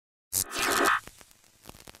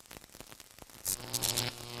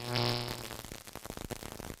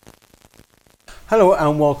Hello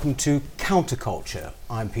and welcome to Counterculture.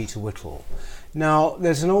 I'm Peter Whittle. Now,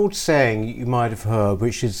 there's an old saying you might have heard,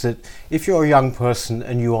 which is that if you're a young person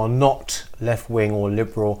and you are not left-wing or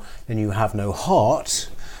liberal, then you have no heart.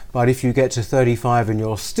 But if you get to 35 and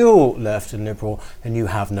you're still left and liberal, then you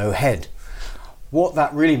have no head. What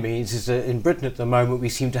that really means is that in Britain at the moment, we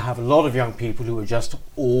seem to have a lot of young people who are just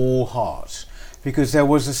all heart. Because there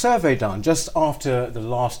was a survey done just after the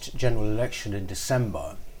last general election in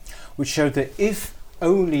December, which showed that if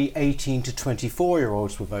only 18 to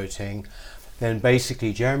 24-year-olds were voting, then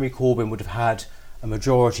basically Jeremy Corbyn would have had a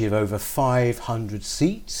majority of over 500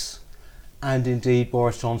 seats, and indeed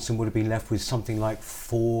Boris Johnson would have been left with something like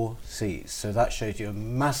 4 seats. So that shows you a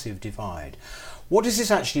massive divide. What does this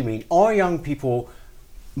actually mean? Are young people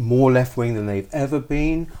more left-wing than they've ever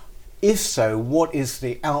been? If so, what is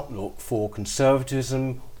the outlook for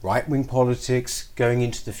conservatism, right-wing politics going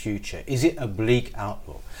into the future? Is it a bleak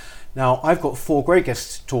outlook? Now, I've got 4 great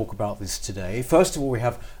guests to talk about this today. First of all, we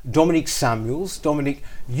have Dominique Samuels. Dominique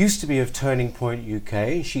used to be of Turning Point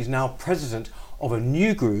UK. She's now president of a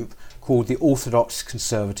new group called the Orthodox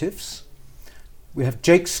Conservatives. We have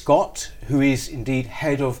Jake Scott, who is indeed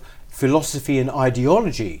head of philosophy and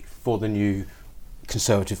ideology for the new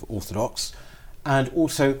Conservative Orthodox. And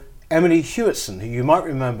also Emily Hewitson, who you might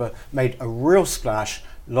remember made a real splash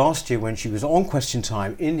last year when she was on Question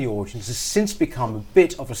Time in the audience, has since become a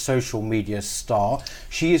bit of a social media star.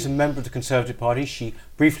 She is a member of the Conservative Party. She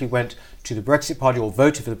briefly went to the Brexit Party or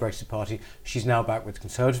voted for the Brexit Party. She's now back with the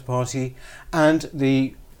Conservative Party. And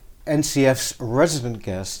the NCF's resident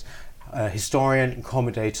guest, historian,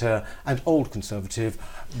 commentator and old Conservative,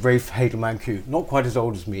 Rafe Hadelman-Q. Not quite as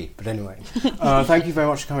old as me, but anyway. Thank you very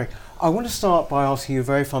much for coming. I want to start by asking you a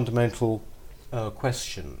very fundamental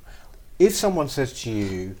question. If someone says to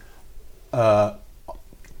you, are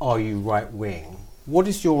you right-wing, what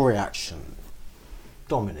is your reaction?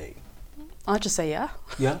 Dominique? I'll just say yeah.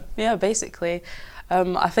 Yeah? Yeah, basically.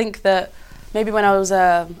 I think that maybe when I was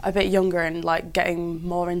a bit younger and like getting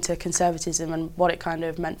more into conservatism and what it kind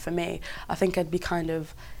of meant for me, I think I'd be kind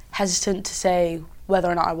of hesitant to say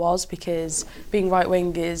whether or not I was, because being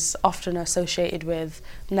right-wing is often associated with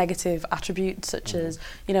negative attributes such as,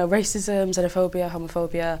 racism, xenophobia,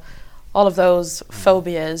 homophobia, all of those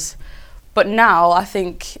phobias. But now I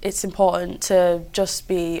think it's important to just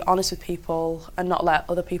be honest with people and not let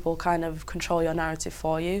other people kind of control your narrative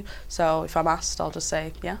for you. So if I'm asked, I'll just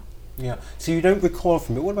say yeah. Yeah. So you don't recoil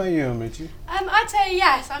from it. What about you, Emily? I'd say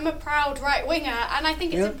yes. I'm a proud right-winger, and I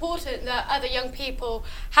think it's important that other young people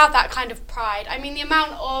have that kind of pride. I mean, the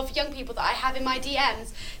amount of young people that I have in my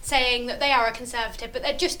DMs saying that they are a conservative, but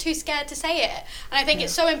they're just too scared to say it. And I think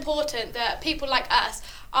it's so important that people like us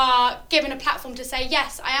are given a platform to say,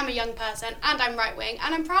 yes, I am a young person and I'm right-wing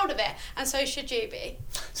and I'm proud of it, and so should you be.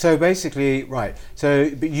 So basically, right,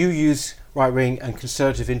 but you use right-wing and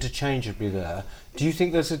conservative interchangeably there. Do you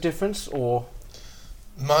think there's a difference, or...?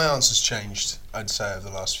 My answer's changed, I'd say, over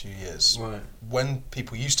the last few years. Right. When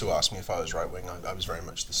people used to ask me if I was right-wing, I was very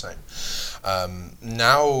much the same.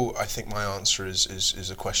 Now, I think my answer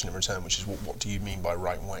is a question in return, which is, what do you mean by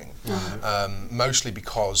right-wing? Mm-hmm. Mostly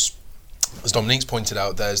because, as Dominique's pointed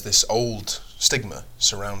out, there's this old stigma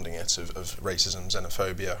surrounding it of racism,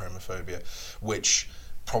 xenophobia, homophobia, which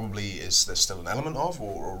probably there's still an element of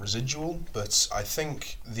or residual, but I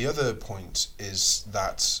think the other point is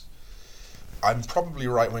that I'm probably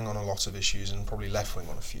right-wing on a lot of issues and probably left-wing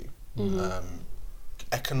on a few. Mm-hmm.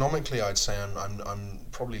 Economically, I'd say I'm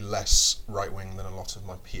probably less right-wing than a lot of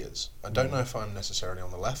my peers. I don't know if I'm necessarily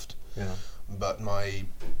on the left, but my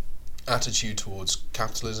attitude towards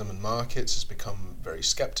capitalism and markets has become very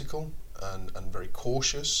sceptical and very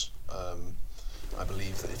cautious. I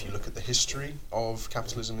believe that if you look at the history of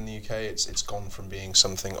capitalism in the UK, it's gone from being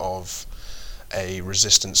something of a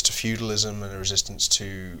resistance to feudalism and a resistance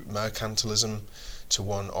to mercantilism to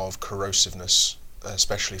one of corrosiveness,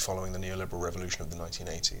 especially following the neoliberal revolution of the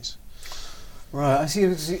 1980s. Right, I see.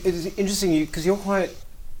 It's interesting because you're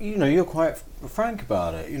quite frank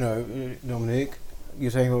about it. Dominique,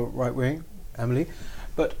 you're saying you're right wing, Emily,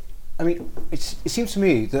 but I mean, it seems to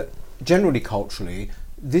me that generally culturally,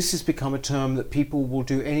 this has become a term that people will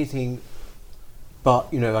do anything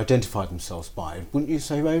but, identify themselves by. Wouldn't you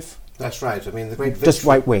say, Rafe? That's right. I mean, the great victory, just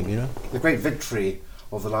right wing, The great victory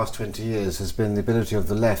of the last 20 years has been the ability of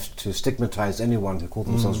the left to stigmatise anyone who called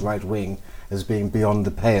themselves right wing as being beyond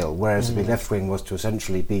the pale, whereas to be left wing was to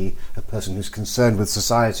essentially be a person who's concerned with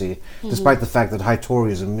society, despite the fact that high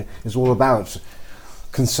Toryism is all about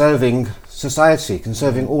conserving society,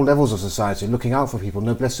 conserving all levels of society, looking out for people,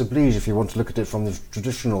 noblesse oblige, if you want to look at it from the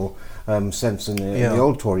traditional sense in the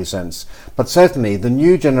old Tory sense. But certainly the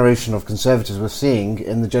new generation of Conservatives we're seeing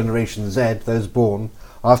in the Generation Z, those born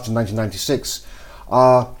after 1996,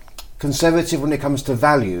 are conservative when it comes to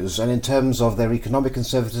values, and in terms of their economic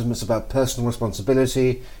conservatism, it's about personal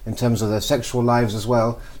responsibility, in terms of their sexual lives as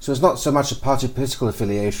well. So it's not so much a party political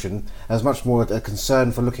affiliation as much more a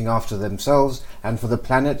concern for looking after themselves and for the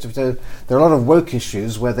planet. There are a lot of woke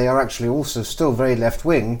issues where they are actually also still very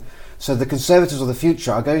left-wing. So the Conservatives of the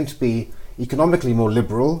future are going to be economically more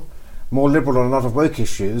liberal on a lot of woke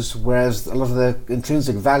issues, whereas a lot of their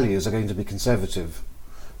intrinsic values are going to be conservative.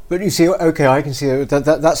 But you see, okay, I can see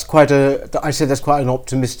that's quite that's quite an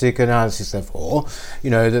optimistic analysis. Therefore,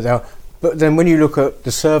 but then when you look at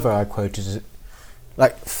the survey I quoted,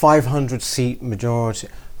 like 500 seat majority,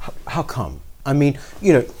 how come? I mean,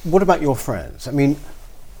 what about your friends? I mean,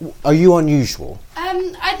 are you unusual?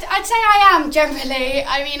 I'd say I am generally.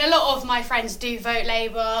 I mean, a lot of my friends do vote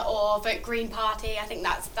Labour or vote Green Party. I think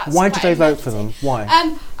that's. Why do they vote for them? Why?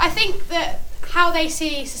 I think that how they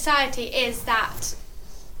see society is that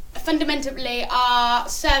fundamentally our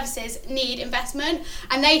services need investment,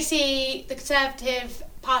 and they see the Conservative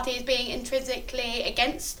Party as being intrinsically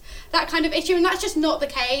against that kind of issue, and that's just not the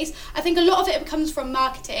case. I think a lot of it comes from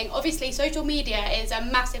marketing. Obviously, social media is a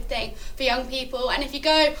massive thing for young people, and if you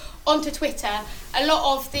go onto Twitter, a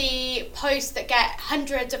lot of the posts that get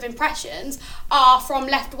hundreds of impressions are from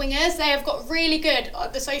left-wingers. They have got really good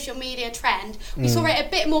at the social media trend. We saw it a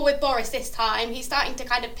bit more with Boris this time. He's starting to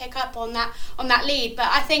kind of pick up on that lead, but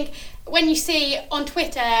I think when you see on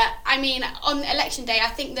Twitter, I mean, on election day, I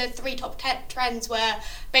think the 3 top trends were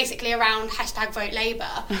basically around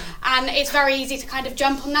 #VoteLabour. And it's very easy to kind of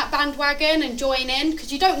jump on that bandwagon and join in,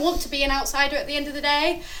 because you don't want to be an outsider at the end of the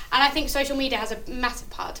day. And I think social media has a massive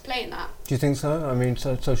part to play in that. Do you think so? I mean,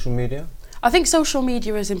 social media? I think social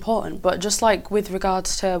media is important, but just like with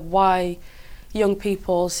regards to why young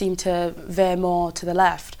people seem to veer more to the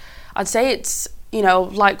left, I'd say it's,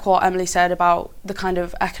 like what Emily said about the kind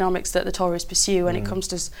of economics that the Tories pursue when it comes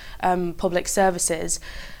to public services,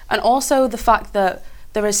 and also the fact that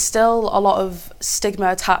there is still a lot of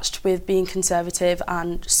stigma attached with being Conservative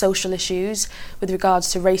and social issues with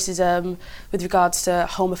regards to racism, with regards to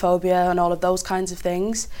homophobia and all of those kinds of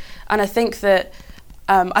things. And I think that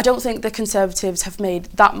I don't think the Conservatives have made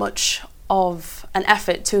that much of an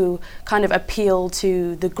effort to kind of appeal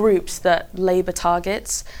to the groups that Labour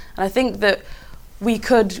targets. And I think that we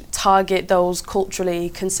could target those culturally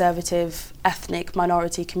conservative ethnic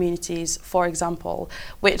minority communities, for example,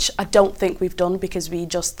 which I don't think we've done, because we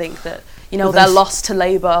just think that, they're lost to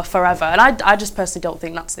Labour forever. And I just personally don't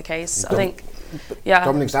think that's the case. I think, yeah.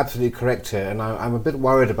 Dominic's absolutely correct here, and I'm a bit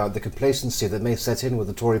worried about the complacency that may set in with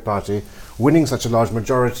the Tory party winning such a large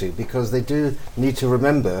majority, because they do need to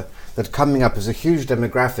remember that coming up is a huge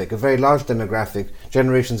demographic, a very large demographic.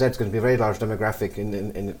 Generation Z is going to be a very large demographic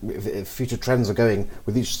if future trends are going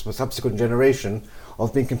with each subsequent generation,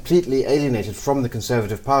 of being completely alienated from the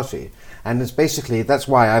Conservative Party. And it's basically, that's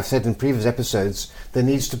why I've said in previous episodes, there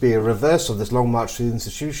needs to be a reverse of this long march through the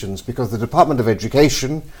institutions, because the Department of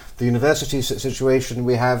Education, the university situation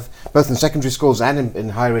we have, both in secondary schools and in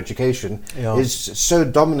higher education, is so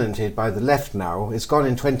dominated by the left now. It's gone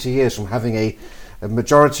in 20 years from having a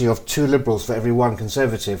majority of 2 Liberals for every 1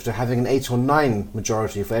 Conservative to having an 8 or 9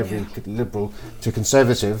 majority for every Liberal to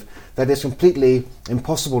Conservative, that it's completely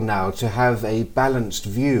impossible now to have a balanced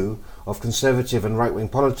view of Conservative and right-wing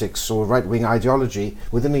politics or right-wing ideology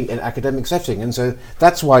within an academic setting. And so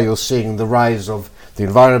that's why you're seeing the rise of the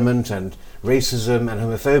environment and racism and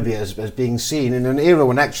homophobia as being seen in an era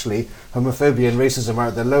when actually homophobia and racism are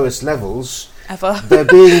at their lowest levels ever. They're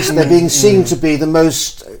being seen to be the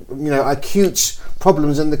most acute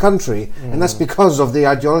problems in the country, and that's because of the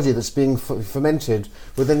ideology that's being fomented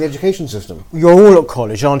within the education system. You're all at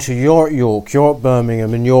college, aren't you? You're at York, you're at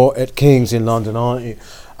Birmingham, and you're at King's in London, aren't you?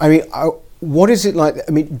 I mean, what is it like?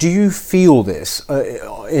 I mean, do you feel this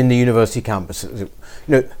in the university campus?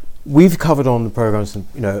 We've covered on the programmes,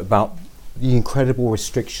 about the incredible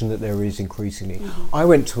restriction that there is increasingly. I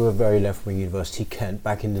went to a very left-wing university, Kent,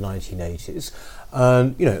 back in the 1980s.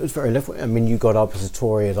 And it was very left-wing. I mean, you got up as a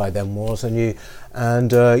Tory as I then was, and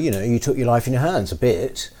you took your life in your hands a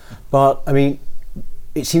bit. But I mean,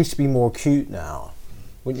 it seems to be more acute now,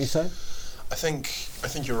 wouldn't you say? I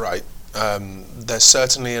think you're right. There's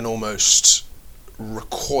certainly an almost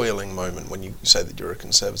recoiling moment when you say that you're a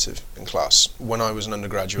Conservative in class. When I was an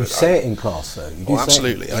undergraduate, you say it in class, though. You do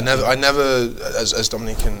absolutely. I never, as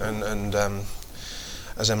Dominic and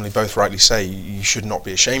as Emily both rightly say, you should not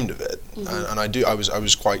be ashamed of it. And I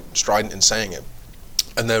was quite strident in saying it.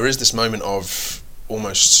 And there is this moment of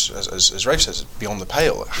almost, as Rafe says, beyond the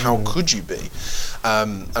pale. How could you be?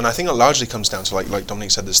 And I think it largely comes down to, like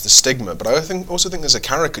Dominique said, there's the stigma, but I also think there's a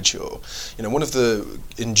caricature. You know, one of the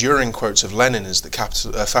enduring quotes of Lenin is that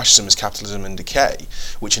fascism is capitalism in decay,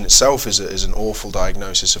 which in itself is an awful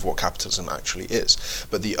diagnosis of what capitalism actually is.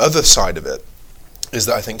 But the other side of it is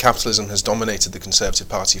that I think capitalism has dominated the Conservative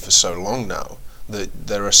Party for so long now that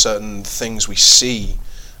there are certain things we see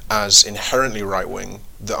as inherently right-wing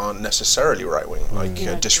that aren't necessarily right-wing, like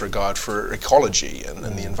disregard for ecology and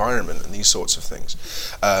the environment and these sorts of things.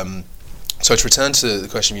 So to return to the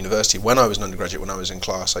question of university, when I was an undergraduate, when I was in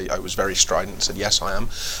class, I was very strident and said, yes, I am.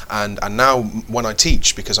 And now when I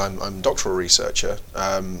teach, because I'm a doctoral researcher,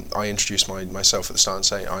 I introduce myself at the start and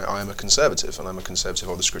say, I am a conservative, and I'm a conservative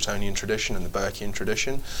of the Scrutonian tradition and the Burkean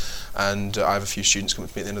tradition. And I have a few students come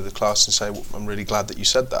up to me at the end of the class and say, well, I'm really glad that you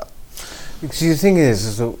said that. Because the thing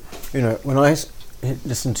is that, you know, when I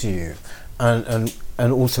listen to you, and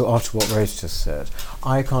also after what Rose just said,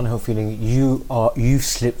 I can't help feeling you've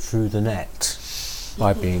slipped through the net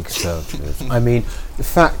by being conservative. I mean, the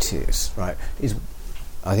fact is, right,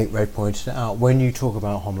 I think Ray pointed it out, when you talk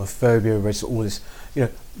about homophobia, racism, all this, you know,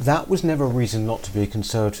 that was never a reason not to be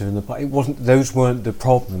conservative in the party. Those weren't the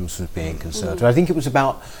problems with being conservative. I think it was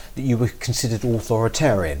about that you were considered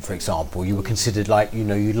authoritarian, for example. You were considered, like, you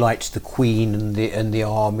know, you liked the Queen and the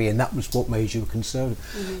army, and that was what made you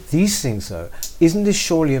conservative. These things, though, isn't this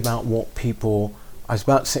surely about what people, I was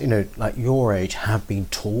about to say, you know, like your age, have been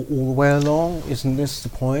taught all the way along? Isn't this the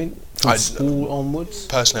point? From school onwards?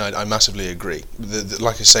 Personally, I massively agree.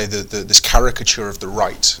 Like I say, this caricature of the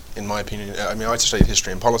right, in my opinion, I mean, I studied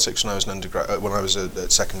history and politics when I was an undergrad, when I was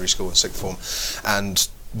at secondary school in sixth form, and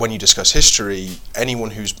when you discuss history, anyone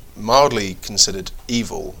who's mildly considered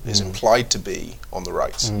evil is implied to be on the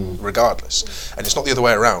right, regardless. And it's not the other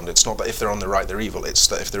way around. It's not that if they're on the right, they're evil. It's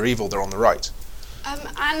that if they're evil, they're on the right.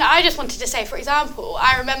 And I just wanted to say, for example,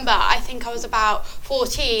 I remember, I think I was about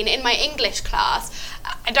 14 in my English class.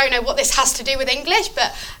 I don't know what this has to do with English,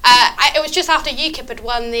 but it was just after UKIP had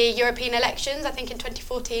won the European elections, I think in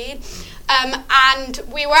 2014. And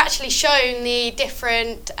we were actually shown the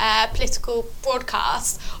different political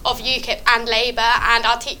broadcasts of UKIP and Labour, and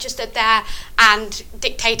our teacher stood there and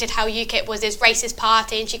dictated how UKIP was this racist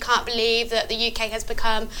party, and she can't believe that the UK has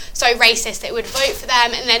become so racist that it would vote for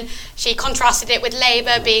them. And then she contrasted it with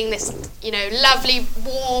Labour being this, you know, lovely,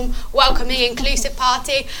 warm, welcoming, inclusive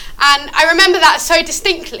party. And I remember that so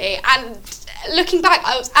distinctly, and looking back,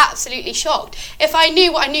 I was absolutely shocked. If I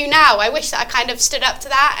knew what I knew now, I wish that I kind of stood up to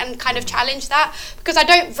that and kind of challenged that, because I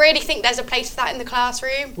don't really think there's a place for that in the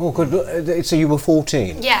classroom. Oh, good. So you were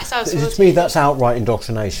 14? Yes, I was 14. To me, that's outright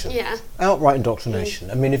indoctrination. Yeah. Outright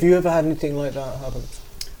indoctrination. I mean, have you ever had anything like that happen?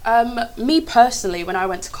 Me personally, when I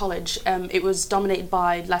went to college, it was dominated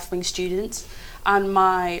by left-wing students, and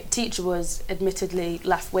my teacher was admittedly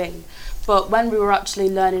left-wing. But when we were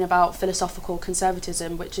actually learning about philosophical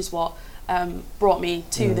conservatism, which is what brought me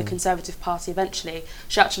to the Conservative Party eventually,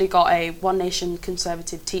 she actually got a One Nation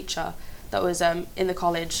Conservative teacher that was in the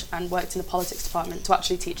college and worked in the politics department to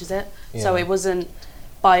actually teach us it. Yeah. So it wasn't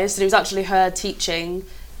biased, it was actually her teaching,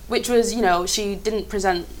 which was, you know, she didn't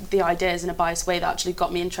present the ideas in a biased way that actually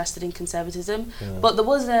got me interested in conservatism. Yeah. But there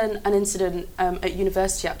was an incident at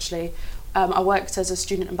university actually. I worked as a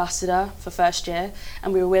student ambassador for first year,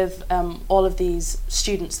 and we were with all of these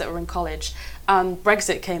students that were in college, and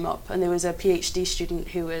Brexit came up, and there was a PhD student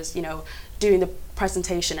who was, you know, doing the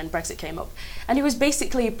presentation, and Brexit came up, and he was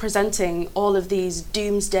basically presenting all of these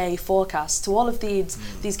doomsday forecasts to all of these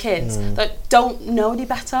kids that don't know any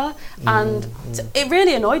better, and it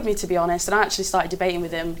really annoyed me, to be honest, and I actually started debating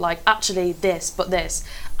with him, like, actually this, but this,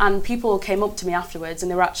 and people came up to me afterwards, and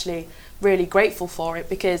they were actually really grateful for it,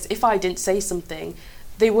 because if I didn't say something,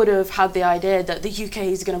 they would have had the idea that the UK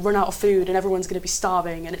is going to run out of food and everyone's going to be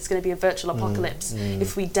starving and it's going to be a virtual apocalypse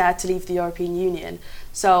if we dare to leave the European Union.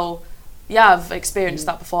 So yeah, I've experienced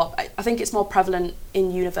that before. I think it's more prevalent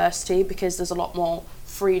in university because there's a lot more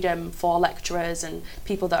freedom for lecturers and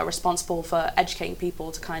people that are responsible for educating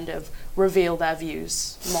people to kind of reveal their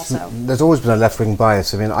views more so. There's always been a left-wing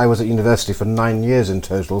bias. I mean, I was at university for 9 years in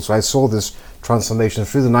total, so I saw this transformation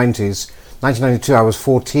through the 90s. 1992, I was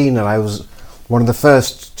 14 and I was one of the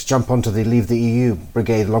first to jump onto the Leave the EU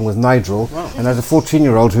brigade along with Nigel. Wow. And as a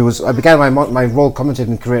 14-year-old I began my role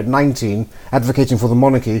commentating career at 19, advocating for the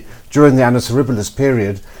monarchy during the Annus Horribilis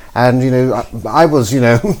period. And, you know, I was, you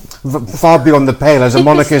know, far beyond the pale as a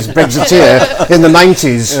monarchist Brexiteer in the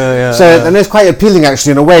 90s. And it's quite appealing,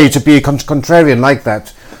 actually, in a way, to be a contrarian like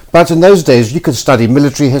that. But in those days, you could study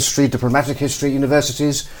military history, diplomatic history,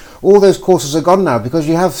 universities. All those courses are gone now because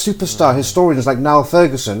you have superstar historians like Niall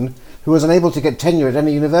Ferguson, who was unable to get tenure at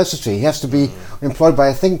any university. He has to be employed by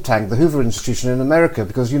a think tank, the Hoover Institution in America,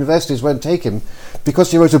 because universities won't take him,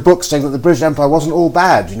 because he wrote a book saying that the British Empire wasn't all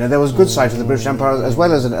bad. You know, there was good side to the British Empire as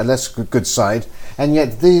well as a less good side, and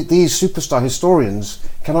yet these superstar historians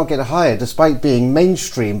cannot get hired despite being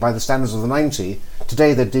mainstream by the standards of the 90s.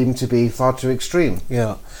 Today they're deemed to be far too extreme.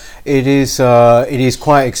 Yeah, it is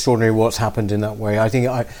quite extraordinary what's happened in that way. I think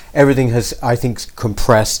everything has, I think,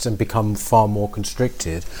 compressed and become far more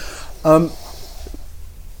constricted.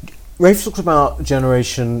 Rafe talks about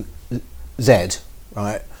Generation Z,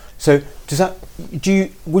 right? So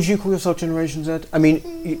would you call yourself Generation Z? I mean,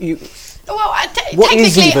 you Well, what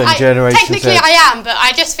is even Generation technically Z? I am, but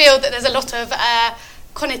I just feel that there's a lot of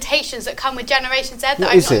connotations that come with Generation Z that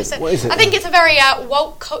What I'm is not it? necessarily. What is it I think then? it's a very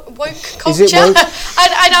woke culture. Is it woke?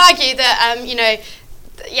 I'd argue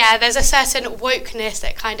that there's a certain wokeness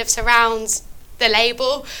that kind of surrounds the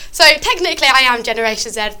label. So technically I am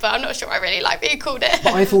Generation Z, but I'm not sure I really like being called it.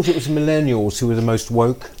 I thought it was millennials who were the most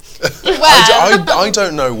woke. Well, I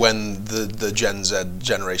don't know when the Gen Z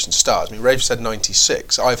generation starts. I mean, Rafe said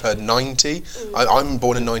 96. I've heard 90. I'm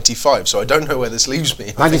born in 95, so I don't know where this leaves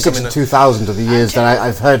me. 96 and 2000 are the years that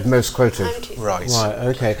I've heard most quoted. Right. Right,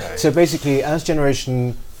 okay. So basically, as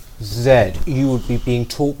Generation Z, you would be being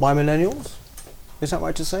taught by millennials? Is that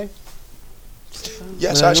right to say?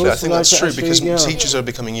 Yes, No, actually, I also think that's like true actually, because yeah. teachers are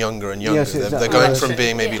becoming younger and younger. Yes, They're exactly. going Oh, from that's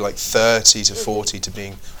being true, maybe yeah. like 30 to 40 to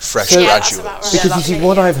being fresh So- Yeah, that's graduates. about right. Because Yeah, you see, that's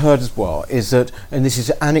what really, I've heard as well is that, and this is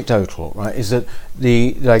anecdotal, right, is that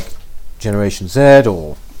the Generation Z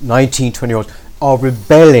or 19, 20-year-olds are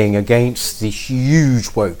rebelling against the huge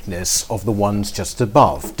wokeness of the ones just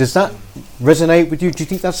above. Does that resonate with you? Do you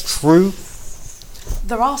think that's true?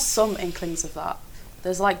 There are some inklings of that.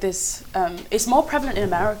 There's like this. It's more prevalent in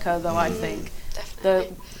America, though. I think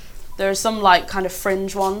definitely. there are some like kind of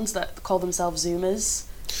fringe ones that call themselves Zoomers,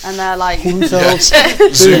 and they're like Themselves they're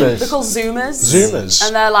Zoomers. called Zoomers. Zoomers.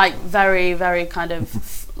 And they're like very, very kind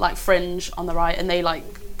of like fringe on the right, and they like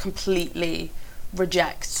completely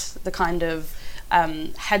reject the kind of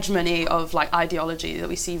hegemony of like ideology that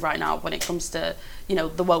we see right now when it comes to, you know,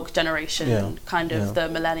 the woke generation, Yeah, kind of yeah. the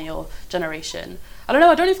millennial generation. I don't know.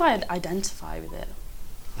 I don't know if I identify with it.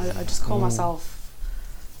 I just call myself.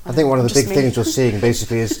 I think one of the just big me. things you're seeing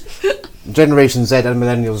basically is Generation Z and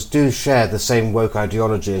millennials do share the same woke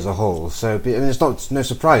ideology as a whole. So it's no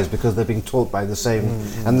surprise because they're being taught by the same.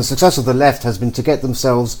 And the success of the left has been to get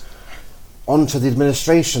themselves onto the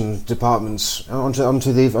administration departments,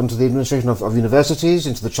 onto the administration of universities,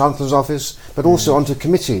 into the Chancellor's office, but also onto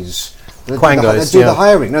committees. That Quangos, do yeah. the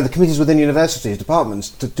hiring. No, the committees within universities, departments,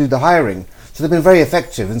 to do the hiring. So they've been very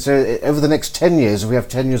effective. And so over the next 10 years, if we have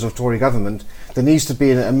 10 years of Tory government, there needs to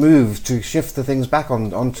be a move to shift the things back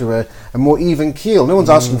onto a more even keel. No one's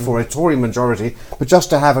asking for a Tory majority, but just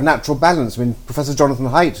to have a natural balance. I mean, Professor Jonathan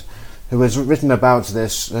Haidt, who has written about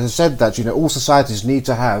this, has said that, you know, all societies need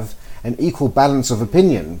to have an equal balance of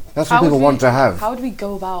opinion. That's what people want to have. How would we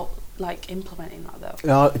go about like implementing that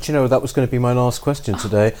though? Do you know, that was going to be my last question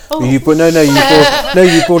today. Oh. You brought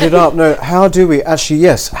it up. No, how do we actually?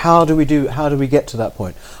 Yes, how do we get to that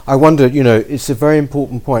point? I wonder. You know, it's a very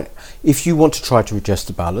important point. If you want to try to adjust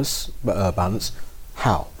the balance,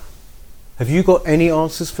 how? Have you got any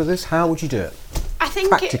answers for this? How would you do it? I think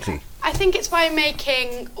Practically. I think it's by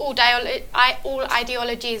making all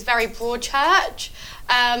ideologies very broad church.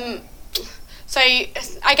 So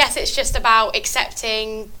I guess it's just about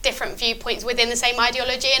accepting different viewpoints within the same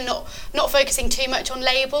ideology and not focusing too much on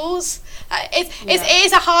labels. It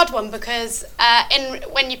is a hard one because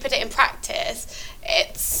when you put it in practice,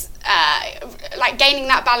 it's like gaining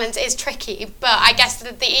that balance is tricky. But I guess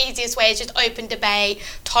the easiest way is just open debate,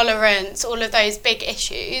 tolerance, all of those big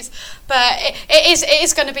issues. But it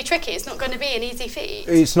is going to be tricky. It's not going to be an easy feat.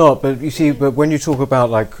 It's not, but you see, but when you talk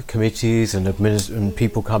about like committees and and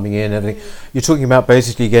people coming in, and everything, you're talking about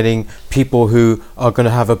basically getting people who are going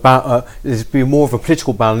to have there's be more of a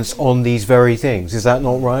political balance on these very things. Is that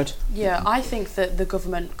not right? Yeah, I think that the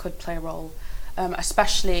government could play a role,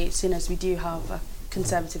 especially seeing as we do have a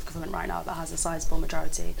Conservative government right now that has a sizable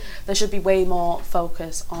majority. There should be way more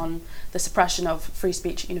focus on the suppression of free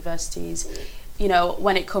speech at universities. You know,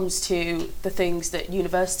 when it comes to the things that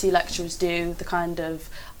university lecturers do, the kind of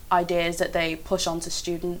ideas that they push onto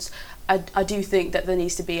students, I do think that there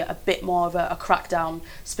needs to be a bit more of a crackdown,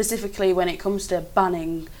 specifically when it comes to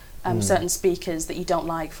banning certain speakers that you don't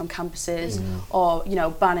like from campuses, or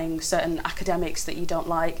banning certain academics that you don't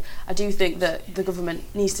like. I do think that the government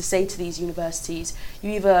needs to say to these universities,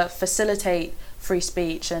 you either facilitate free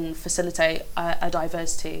speech and facilitate a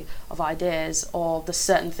diversity of ideas, or there's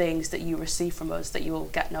certain things that you receive from us that you will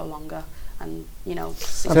get no longer. And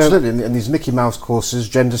absolutely, and these Mickey Mouse courses,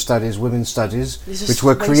 gender studies, women's studies, which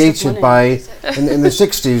were waste of created money. by in the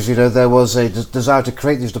 60s, there was a desire to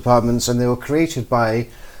create these departments, and they were created by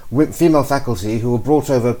female faculty who were brought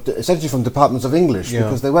over essentially from departments of English,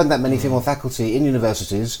 because there weren't that many female faculty in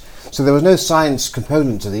universities, so there was no science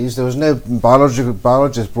component to these, there was no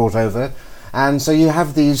biologists brought over, and so you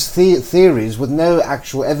have these theories with no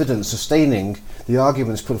actual evidence sustaining the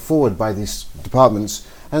arguments put forward by these departments.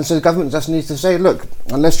 And so the government just needs to say, look,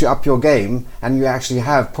 unless you up your game and you actually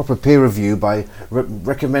have proper peer review by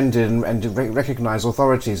recommended and recognised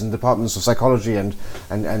authorities and departments of psychology and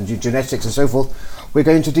genetics and so forth, we're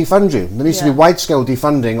going to defund you. There needs to be wide-scale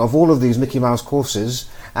defunding of all of these Mickey Mouse courses,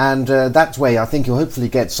 and that way I think you'll hopefully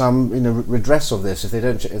get some redress of this if they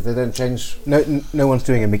don't change. No one's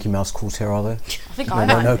doing a Mickey Mouse course here, are they? I think I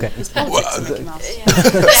am. Okay. It's politics of Mickey Mouse.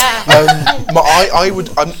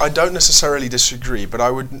 I don't necessarily disagree, but I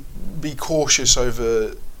would be cautious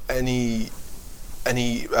over any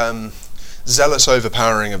zealous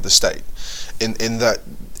overpowering of the state, in that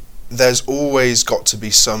there's always got to be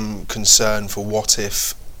some concern for what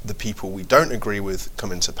if the people we don't agree with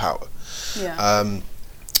come into power.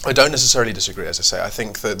 I don't necessarily disagree, as I say. I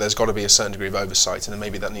think that there's got to be a certain degree of oversight, and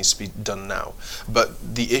maybe that needs to be done now.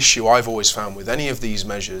 But the issue I've always found with any of these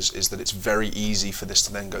measures is that it's very easy for this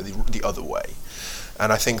to then go the other way.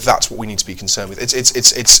 And I think that's what we need to be concerned with.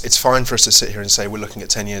 It's fine for us to sit here and say we're looking at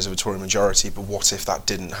 10 years of a Tory majority, but what if that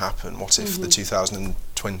didn't happen? What if the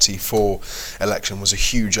 2024 election was a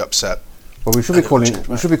huge upset? Well, we should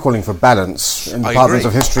be calling for balance in departments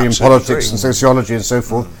of history and politics and sociology and so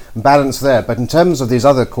forth. Balance there, but in terms of these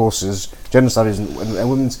other courses, gender studies and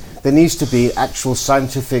women's, there needs to be actual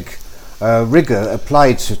scientific rigour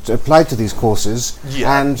applied to these courses,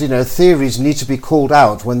 and theories need to be called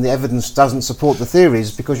out when the evidence doesn't support the theories,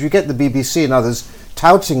 because you get the BBC and others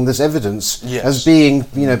touting this evidence as being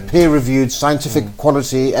peer-reviewed scientific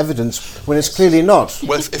quality evidence when it's clearly not.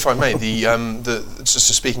 Well, if I may,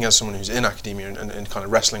 just speaking as someone who's in academia and kind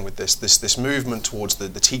of wrestling with this movement towards the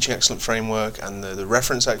teaching excellence framework and the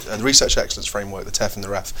research excellence framework, the TEF and the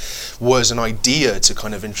REF, was an idea to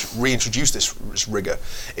kind of reintroduce this rigour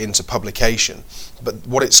into publication. But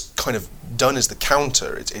what it's kind of done is the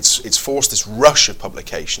counter. It's forced this rush of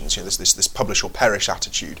publications, this publish or perish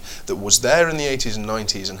attitude that was there in the 80s and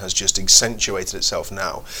 90s and has just accentuated itself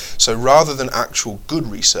now. So rather than actual good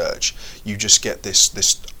research, you just get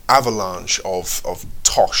this avalanche of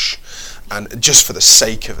tosh, and just for the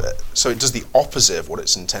sake of it. So it does the opposite of what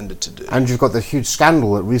it's intended to do. And you've got the huge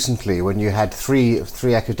scandal that recently, when you had three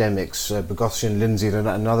academics, Boghossian, Lindsay and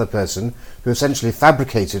another person, who essentially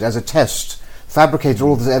fabricated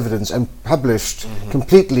all this evidence and published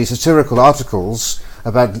completely satirical articles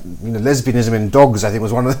about lesbianism in dogs. I think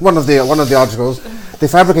was one of the articles. They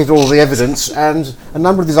fabricated all the evidence, and a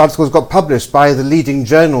number of these articles got published by the leading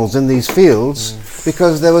journals in these fields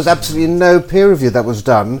because there was absolutely no peer review that was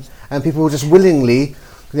done, and people were just willingly,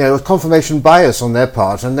 with confirmation bias on their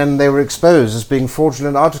part, and then they were exposed as being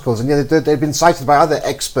fraudulent articles, and yet they'd been cited by other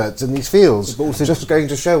experts in these fields, but also just going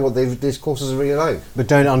to show what these courses are really like. But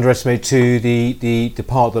don't underestimate too the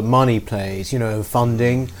part that money plays,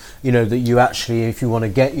 funding, that you actually, if you want to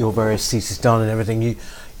get your various theses done and everything,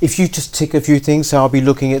 if you just tick a few things, so I'll be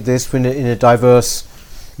looking at this in a diverse,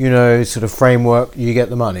 sort of framework, you get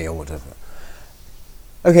the money or whatever.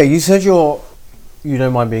 Okay, you said you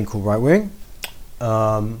don't mind being called right-wing,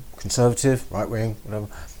 conservative, right-wing,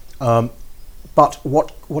 whatever. But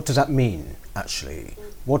what does that mean, actually?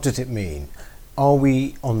 What does it mean? Are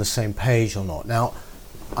we on the same page or not? Now,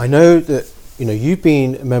 I know that, you've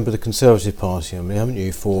been a member of the Conservative Party, haven't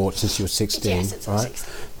you, since you were 16, yes, since I was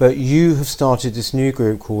 16. But you have started this new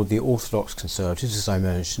group called the Orthodox Conservatives, as I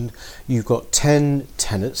mentioned. You've got 10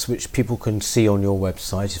 tenets, which people can see on your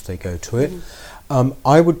website if they go to it.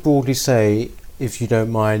 I would broadly say, if you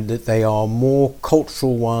don't mind, that they are more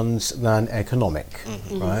cultural ones than economic,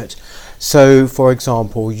 right? So, for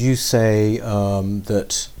example, you say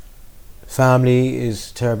that family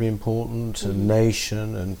is terribly important, and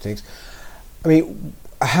nation and things. I mean,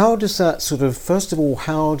 how does that first of all,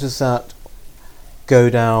 how does that go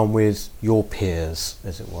down with your peers,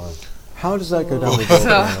 as it were? How does that go down with your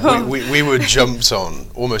peers? We were jumped on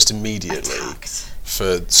almost immediately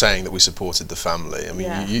for saying that we supported the family. I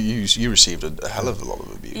mean, you received a hell of a lot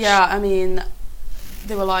of abuse. Yeah, I mean,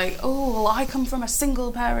 they were like, oh, well, I come from a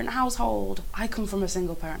single parent household. I come from a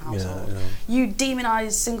single parent household. Yeah. You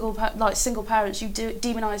demonize single parents. You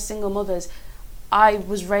demonize single mothers. I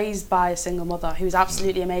was raised by a single mother who was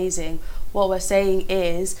absolutely amazing. What we're saying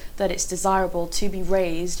is that it's desirable to be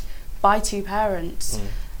raised by two parents.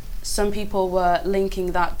 Some people were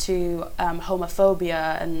linking that to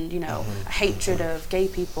homophobia and, hatred of gay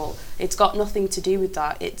people. It's got nothing to do with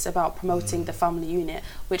that. It's about promoting the family unit,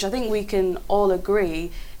 which I think we can all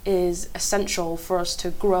agree is essential for us to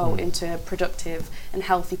grow into productive and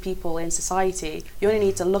healthy people in society. You only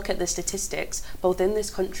need to look at the statistics, both in this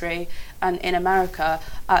country and in America,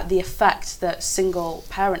 at the effect that single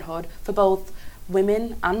parenthood for both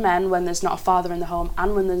women and men, when there's not a father in the home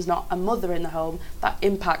and when there's not a mother in the home, that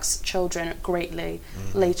impacts children greatly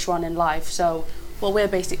later on in life. So what we're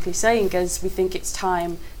basically saying is we think it's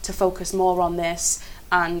time to focus more on this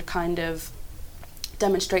and kind of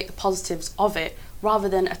demonstrate the positives of it, rather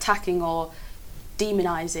than attacking or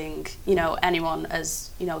demonizing, anyone,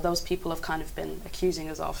 as those people have kind of been accusing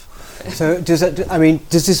us of. So does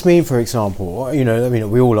this mean, for example,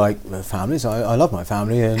 we all like families. I love my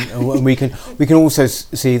family, and we can also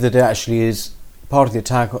see that it actually is part of the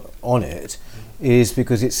attack on it is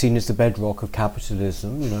because it's seen as the bedrock of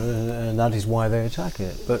capitalism, and that is why they attack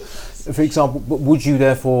it. But, for example, would you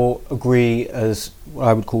therefore agree, as what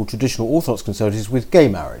I would call traditional Orthodox conservatives, with gay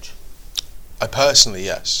marriage? I personally,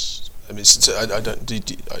 yes. I mean, I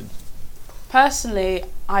don't. Personally,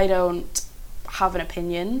 I don't have an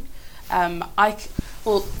opinion. That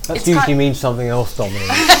usually means something else, Dominic.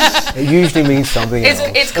 It usually means something else.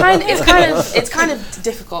 It's kind of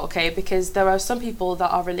difficult, okay, because there are some people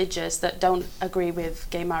that are religious that don't agree with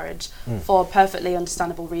gay marriage for perfectly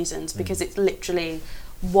understandable reasons, because it's literally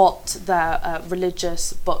what their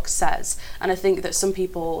religious book says. And I think that some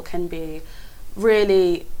people can be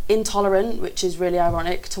really intolerant, which is really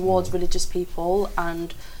ironic, towards religious people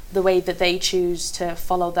and the way that they choose to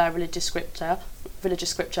follow their religious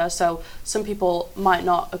scripture. So some people might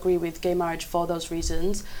not agree with gay marriage for those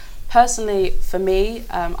reasons. Personally, for me,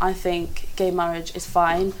 I think gay marriage is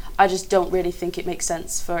fine. I just don't really think it makes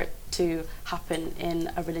sense for it to happen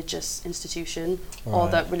in a religious institution, or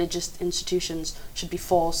that religious institutions should be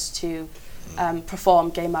forced to perform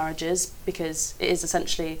gay marriages, because it is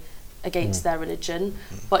essentially against their religion.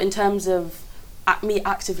 But in terms of me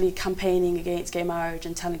actively campaigning against gay marriage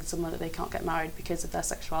and telling someone that they can't get married because of their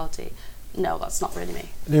sexuality, no, that's not really me.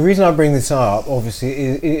 The reason I bring this up, obviously,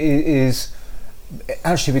 is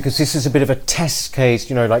actually because this is a bit of a test case.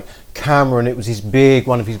 Like Cameron, it was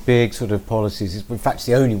one of his big sort of policies. In fact, it's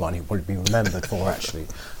the only one he would be remembered for, actually,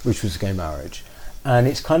 which was gay marriage. And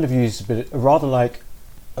it's kind of used a bit, rather like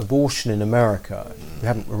abortion in America. We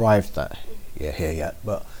haven't arrived here yet,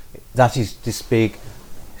 but that is this big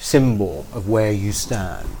symbol of where you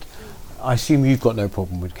stand. I assume you've got no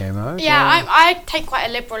problem with gay marriage? Yeah, I take quite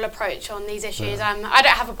a liberal approach on these issues. I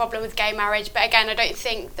don't have a problem with gay marriage, but again, I don't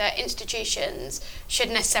think that institutions should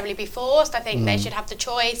necessarily be forced. I think they should have the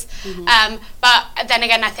choice. But then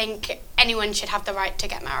again, I think anyone should have the right to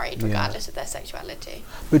get married, regardless of their sexuality.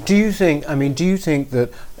 But do you think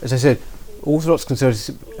that, as I said, Orthodox conservatives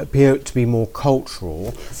appear to be more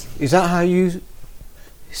cultural? Is that how you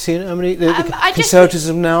see it, Emily? The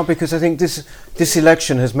conservatism now, because I think this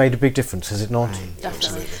election has made a big difference, has it not?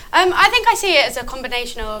 Definitely. I think I see it as a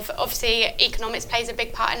combination of, obviously, economics plays a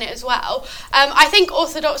big part in it as well. I think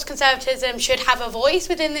Orthodox conservatism should have a voice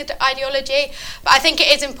within the ideology, but I think it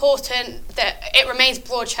is important that it remains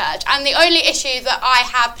broad church. And the only issue that I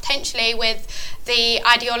have potentially with the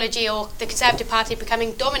ideology or the Conservative Party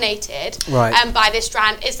becoming dominated by this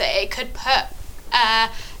strand is that it could put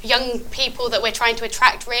young people that we're trying to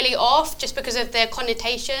attract really off, just because of the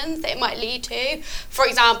connotations that it might lead to. For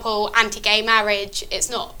example, anti-gay marriage, it's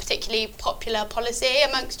not a particularly popular policy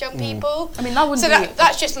amongst young people. I mean, that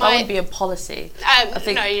wouldn't be a policy. I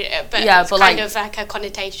think, it's kind of like a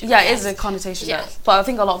connotation. Yeah, it is a connotation. Yeah. But I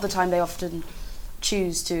think a lot of the time they often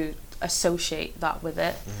choose to associate that with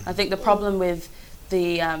it. I think the problem with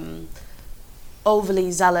the overly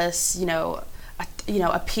zealous,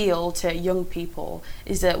 appeal to young people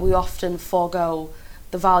is that we often forego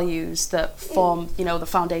the values that form, the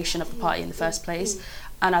foundation of the party in the first place.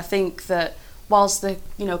 And I think that whilst the,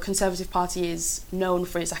 Conservative Party is known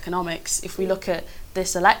for its economics, if we look at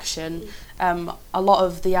this election, a lot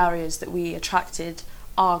of the areas that we attracted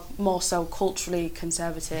are more so culturally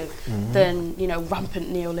conservative than,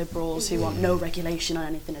 rampant neoliberals who want no regulation on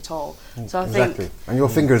anything at all. So I think... And your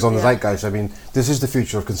finger is on the zeitgeist. I mean, this is the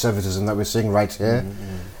future of conservatism that we're seeing right here.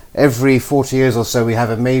 every 40 years or so we have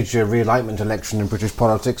a major realignment election in British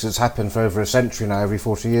politics. It's happened for over a century now, every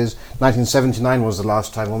 40 years. 1979 was the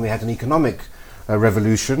last time when we had an economic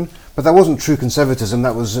revolution, but that wasn't true conservatism.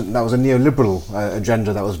 That was a neoliberal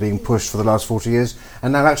agenda that was being pushed for the last 40 years.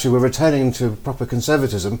 And now actually we're returning to proper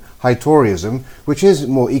conservatism, high Toryism, which is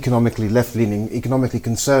more economically left-leaning, economically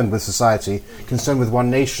concerned with society, concerned with one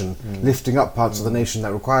nation, lifting up parts of the nation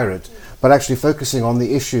that require it, but actually focusing on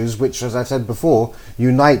the issues which, as I said before,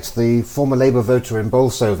 unite the former Labour voter in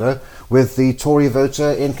Bolsover with the Tory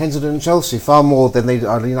voter in Kensington and Chelsea, far more than they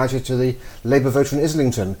are united to the Labour voter in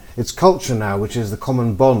Islington. It's culture now which is the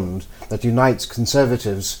common bond that unites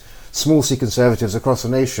conservatives, small c conservatives across the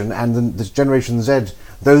nation, and the Generation Z,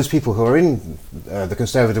 those people who are in the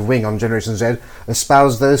conservative wing on Generation Z,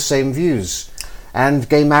 espouse those same views. And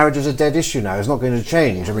gay marriage is a dead issue now. It's not going to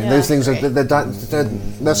change. I mean, those things are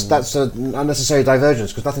that's an unnecessary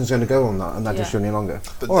divergence, because nothing's going to go on that issue any longer.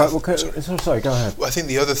 But All right, well, sorry, go ahead. Well, I think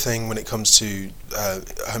the other thing when it comes to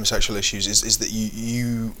homosexual issues is that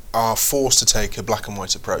you are forced to take a black and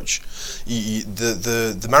white approach.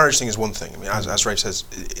 The marriage thing is one thing. I mean, as Ray says,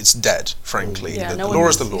 it's dead, frankly. The law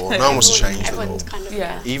is the law. No one wants to change the law. Kind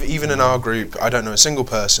of, Even in our group, I don't know a single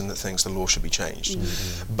person that thinks the law should be changed.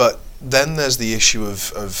 But then there's the issue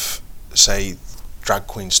of say, Drag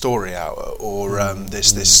Queen Story Hour, or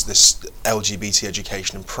this LGBT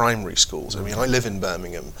education in primary schools. I mean, I live in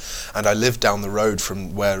Birmingham, and I live down the road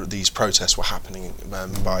from where these protests were happening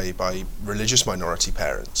by religious minority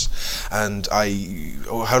parents. And I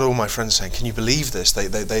heard all my friends saying, "Can you believe this? They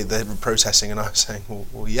were protesting," and I was saying,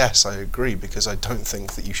 "Well, yes, I agree, because I don't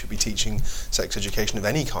think that you should be teaching sex education of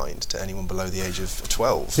any kind to anyone below the age of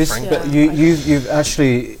 12." But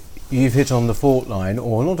you've hit on the fault line,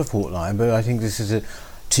 or not a fault line, but I think this is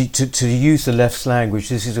to use the left's language,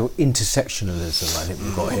 this is intersectionalism, I think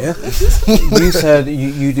we've got here. You said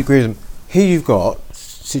you'd agree with them. Here you've got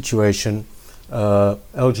situation,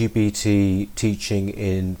 LGBT teaching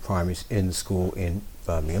in school in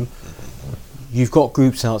Birmingham. You've got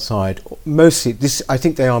groups outside, mostly I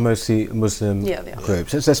think they are mostly Muslim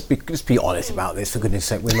groups. Let's be honest about this, for goodness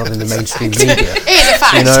sake. We're not in the mainstream media. It is a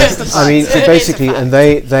fact. You know, I mean, basically, and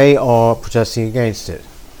they are protesting against it.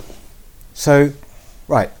 So,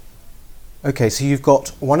 right, okay. So you've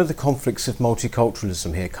got one of the conflicts of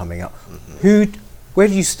multiculturalism here coming up. Where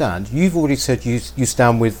do you stand? You've already said you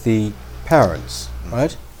stand with the parents,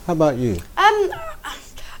 right? How about you?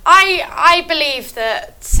 I believe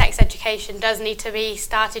that sex education does need to be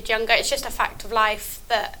started younger. It's just a fact of life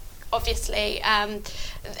that obviously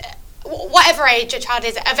whatever age a child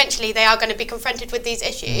is, eventually they are going to be confronted with these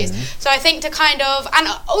issues. So I think and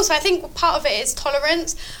also I think part of it is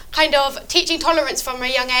tolerance, kind of teaching tolerance from a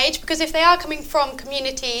young age, because if they are coming from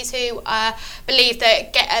communities who believe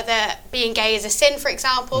that being gay is a sin, for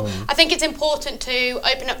example, I think it's important to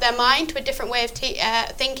open up their mind to a different way of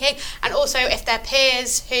thinking, and also if their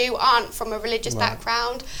peers who aren't from a religious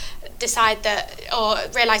background decide that or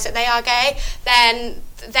realise that they are gay, then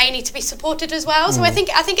they need to be supported as well. So I think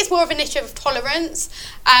it's more of an issue of tolerance,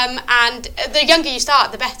 and the younger you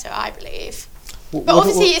start, the better, I believe. But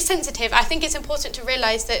obviously it's sensitive. I think it's important to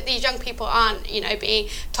realise that these young people aren't, being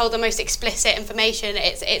told the most explicit information.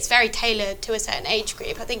 It's very tailored to a certain age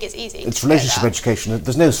group. I think it's easy. It's relationship education.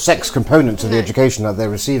 There's no sex component to the education that they're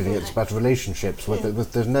receiving. It's about relationships.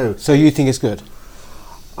 There's no. So you think it's good?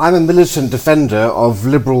 I'm a militant defender of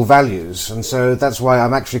liberal values, and so that's why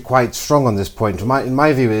I'm actually quite strong on this point. In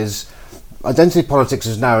my view is, identity politics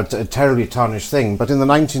is now a terribly tarnished thing, but in the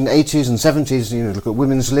 1980s and 70s, look at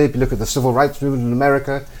women's lib, you look at the civil rights movement in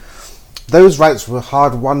America, those rights were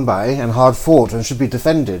hard won by and hard fought and should be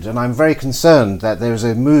defended. And I'm very concerned that there is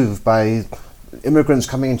a move by immigrants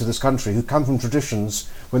coming into this country who come from traditions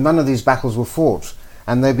where none of these battles were fought.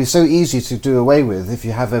 And they'd be so easy to do away with if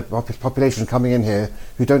you have a population coming in here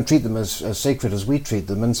who don't treat them as sacred as we treat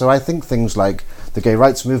them. And so I think things like the gay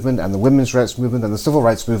rights movement and the women's rights movement and the civil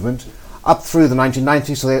rights movement up through the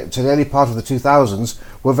 1990s to the early part of the 2000s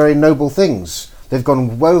were very noble things. They've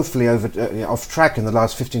gone woefully off track in the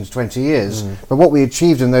last 15 to 20 years. But what we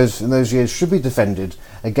achieved in those years should be defended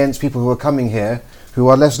against people who are coming here who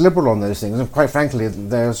are less liberal on those things, and quite frankly,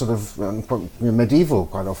 they're sort of medieval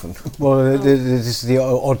quite often. Well, this is the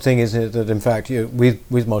odd thing, isn't it, that in fact, with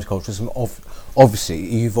multiculturalism, obviously,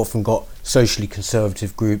 you've often got socially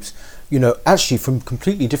conservative groups, actually from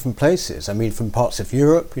completely different places. I mean, from parts of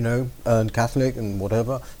Europe, and Catholic and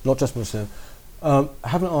whatever, not just Muslim. I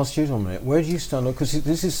haven't asked you, Dominic, where do you stand on? Because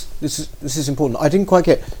this is important. I didn't quite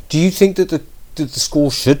get. Do you think that the school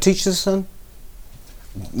should teach this then?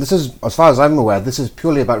 This is, as far as I'm aware, this is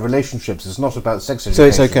purely about relationships. It's not about sex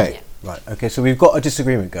education. So it's okay. Right. Okay. So we've got a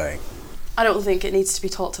disagreement going. I don't think it needs to be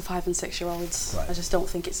taught to 5 and 6 year olds. Right. I just don't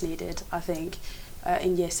think it's needed. I think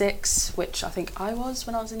in year 6, which I think I was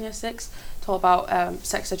when I was in year 6, taught about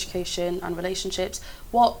sex education and relationships.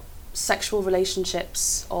 What sexual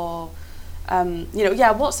relationships or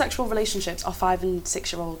what sexual relationships are 5 and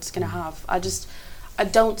 6 year olds going to have? I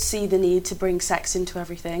don't see the need to bring sex into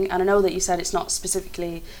everything. And I know that you said it's not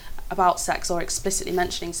specifically about sex or explicitly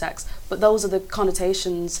mentioning sex, but those are the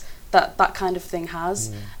connotations that kind of thing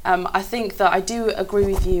has. I think that I do agree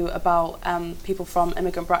with you about people from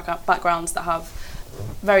immigrant backgrounds that have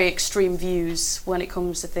very extreme views when it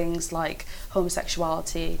comes to things like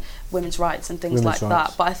homosexuality, women's rights and things like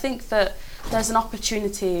that. But I think that there's an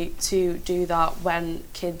opportunity to do that when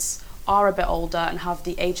kids are a bit older and have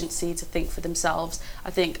the agency to think for themselves.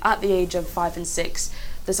 I think at the age of 5 and 6,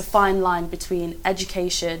 there's a fine line between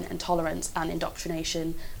education and tolerance and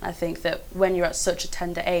indoctrination. I think that when you're at such a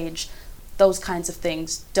tender age, those kinds of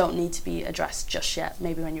things don't need to be addressed just yet,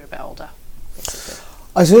 maybe when you're a bit older, basically.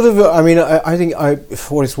 I think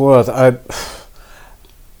for what it's worth,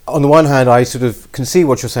 on the one hand, I sort of can see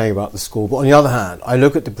what you're saying about the school, but on the other hand, I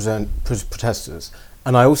look at the protesters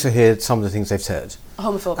and I also hear some of the things they've said.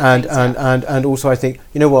 Homophobic and also I think,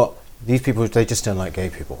 you know what, these people, they just don't like gay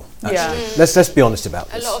people. Actually. Yeah. Let's be honest about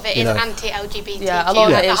this. A lot of it is anti-LGBT. Yeah, a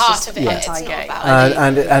lot of it at is the heart just of it. It's not anti-gay.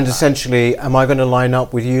 about And essentially, am I going to line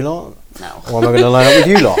up with you lot? No. Or am I going to line up with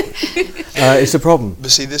you lot? It's a problem. But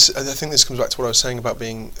see, I think this comes back to what I was saying about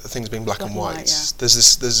things being black and white. Yeah.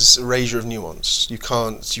 There's this erasure of nuance. You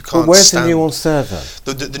can't. But where's the nuance there then?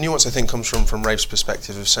 The nuance, I think, comes from Rafe's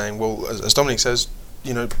perspective of saying, well, as Dominic says,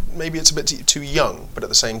 maybe it's a bit too young, but at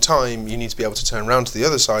the same time, you need to be able to turn around to the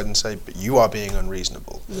other side and say, but you are being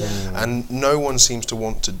unreasonable. Yeah. And no one seems to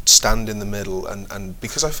want to stand in the middle, and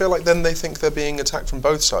because I feel like then they think they're being attacked from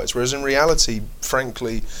both sides, whereas in reality,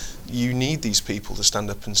 frankly, you need these people to stand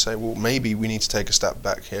up and say, well, maybe we need to take a step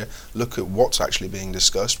back here, look at what's actually being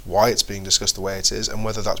discussed, why it's being discussed the way it is, and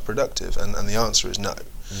whether that's productive. And the answer is no,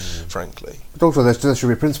 frankly. But also there should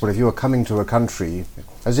be a principle. If you are coming to a country,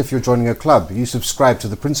 as if you're joining a club, you subscribe to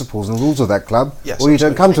the principles and rules of that club, yes, or you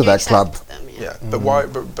don't come to that club. Them, Yeah, but why?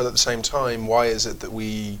 But at the same time, why is it that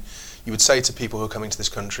you would say to people who are coming to this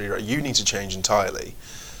country, right, you need to change entirely,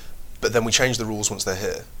 but then we change the rules once they're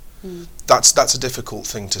here? That's a difficult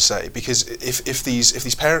thing to say, because if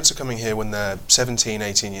these parents are coming here when they're 17,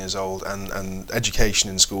 18 years old, and education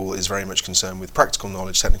in school is very much concerned with practical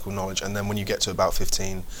knowledge, technical knowledge, and then when you get to about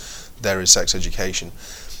 15, there is sex education,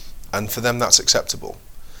 and for them that's acceptable.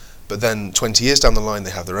 But then 20 years down the line,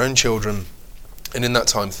 they have their own children, and in that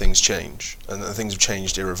time things change, and things have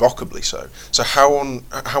changed irrevocably so. So how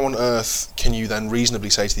on earth can you then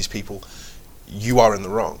reasonably say to these people, you are in the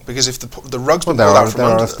wrong? Because if the rug's been pulled out from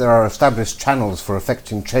under them. There are established channels for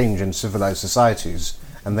affecting change in civilized societies,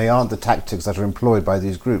 and they aren't the tactics that are employed by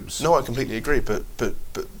these groups. No, I completely agree, but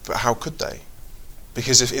how could they?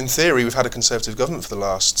 Because if in theory we've had a Conservative government for the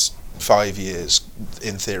last 5 years,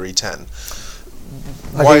 in theory 10.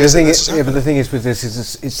 Why is it necessary? But the thing is with this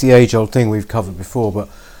is it's the age-old thing we've covered before. But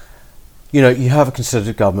you have a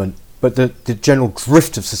Conservative government, but the general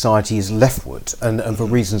drift of society is leftward, and for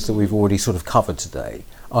reasons that we've already sort of covered today,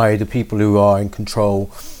 i.e. the people who are in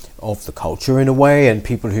control of the culture in a way, and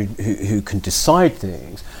people who can decide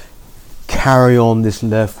things, carry on this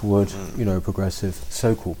leftward, progressive,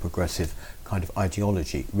 so-called progressive kind of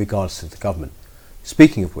ideology, regardless of the government.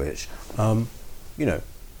 Speaking of which,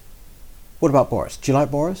 what about Boris? Do you like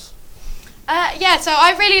Boris? So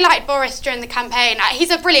I really liked Boris during the campaign. He's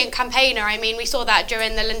a brilliant campaigner. I mean, we saw that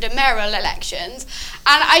during the London mayoral elections.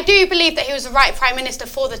 And I do believe that he was the right Prime Minister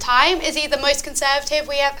for the time. Is he the most Conservative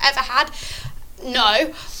we have ever had?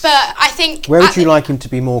 No, but I think... Where would you like him to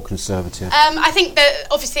be more Conservative? I think that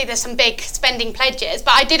obviously there's some big spending pledges,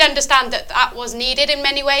 but I did understand that was needed in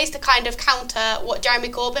many ways to kind of counter what Jeremy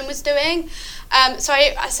Corbyn was doing. So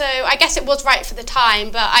I guess it was right for the time,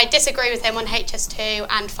 but I disagree with him on HS2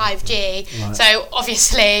 and 5G. Right. So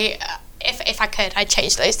obviously, if I could, I'd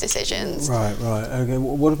change those decisions. Right. Okay.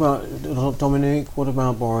 What about Dominic? What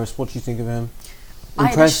about Boris? What do you think of him?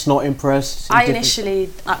 Impressed, not impressed? I initially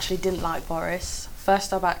actually didn't like Boris.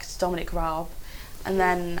 First I backed Dominic Raab, and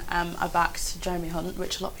then I backed Jeremy Hunt,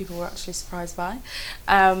 which a lot of people were actually surprised by.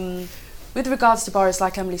 With regards to Boris,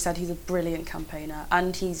 like Emily said, he's a brilliant campaigner,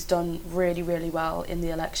 and he's done really, really well in the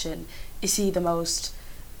election. Is he the most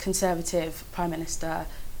Conservative Prime Minister?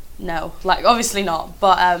 No, obviously not.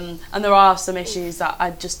 But and there are some issues that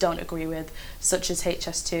I just don't agree with, such as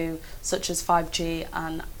HS2, such as 5G,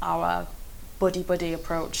 and our buddy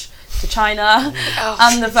approach to China,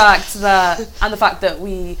 and the fact that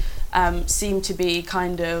we seem to be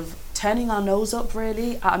kind of turning our nose up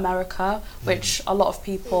really at America, which a lot of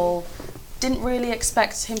people didn't really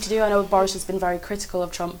expect him to do. I know Boris has been very critical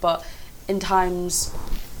of Trump, but in times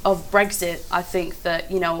of Brexit, I think that,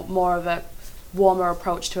 you know, more of a warmer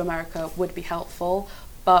approach to America would be helpful.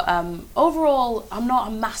 But overall, I'm not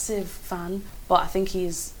a massive fan, but I think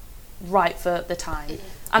he's right for the time.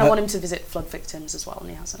 And I want him to visit flood victims as well, and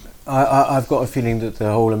he hasn't. I've got a feeling that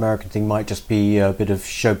the whole American thing might just be a bit of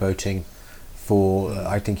showboating.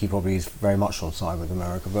 I think he probably is very much on side with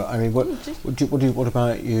America. But I mean, what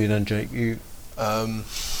about you then, Jake? I'm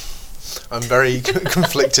very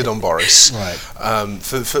conflicted on Boris. Right.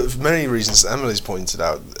 For many reasons that Emily's pointed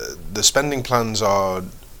out, the spending plans are.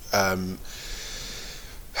 I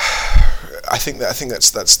think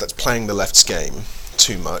that's playing the left's game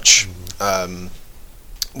too much.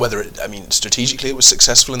 Strategically it was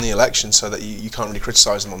successful in the election, so that you can't really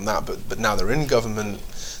criticise them on that. But now they're in government.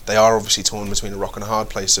 They are obviously torn between a rock and a hard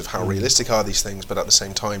place of how realistic are these things, but at the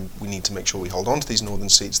same time we need to make sure we hold on to these northern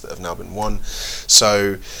seats that have now been won.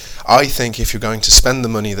 So I think if you're going to spend the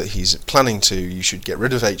money that he's planning to, you should get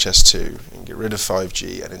rid of HS2 and get rid of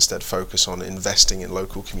 5G and instead focus on investing in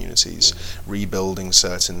local communities, rebuilding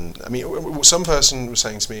certain... I mean, some person was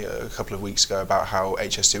saying to me a couple of weeks ago about how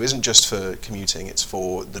HS2 isn't just for commuting, it's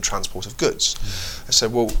for the transport of goods. I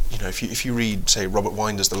said, well, you know, if you read, say, Robert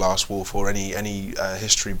Winder's The Last Wolf or any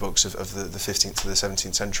history books of the 15th to the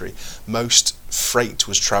 17th century, most freight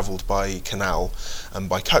was travelled by canal and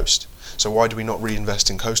by coast. So why do we not reinvest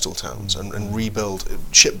in coastal towns and rebuild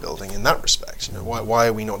shipbuilding in that respect? You know, why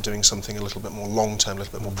are we not doing something a little bit more long-term, a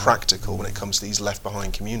little bit more practical when it comes to these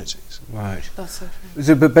left-behind communities? Right. That's so true.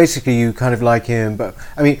 So, but basically you kind of like him, but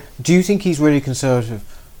I mean, do you think he's really conservative,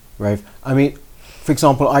 Rafe? I mean, for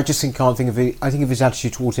example, I think of his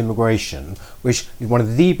attitude towards immigration, which is one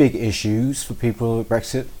of the big issues for people at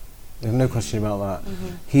Brexit. There's no question about that.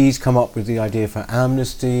 He's come up with the idea for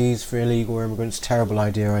amnesties for illegal immigrants. Terrible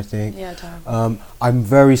idea, I think. Yeah, terrible. I'm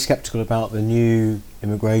very sceptical about the new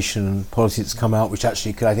immigration policy that's come out, which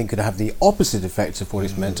actually could have the opposite effect of what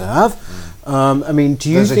it's meant to have. I mean, do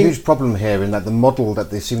you think... There's a huge problem here in that the model that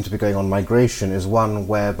they seem to be going on migration is one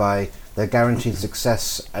whereby they're guaranteed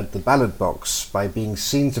success at the ballot box by being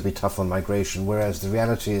seen to be tough on migration, whereas the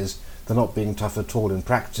reality is they're not being tough at all in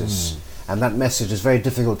practice. And that message is very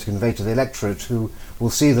difficult to convey to the electorate, who will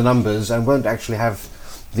see the numbers and won't actually have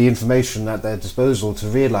the information at their disposal to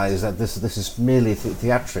realise that this is merely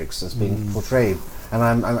theatrics that's being portrayed. And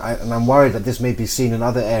I'm worried that this may be seen in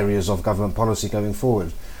other areas of government policy going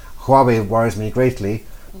forward. Huawei worries me greatly,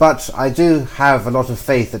 but I do have a lot of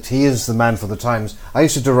faith that he is the man for the times. I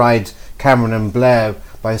used to deride Cameron and Blair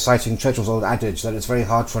by citing Churchill's old adage that it's very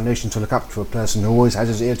hard for a nation to look up to a person who always has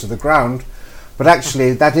his ear to the ground. But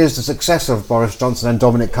actually, that is the success of Boris Johnson and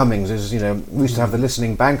Dominic Cummings. Is, you know, we used to have the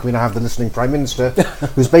listening bank, we now have the listening Prime Minister,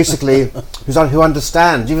 who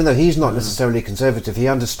understands, even though he's not necessarily conservative, he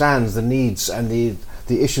understands the needs and the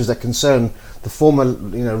issues that concern the former,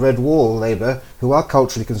 Red Wall Labour, who are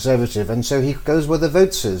culturally conservative, and so he goes where the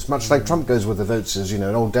votes is, much like Trump goes where the votes is. An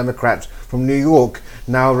old Democrat from New York,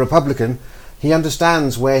 now a Republican. He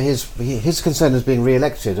understands where his concern is being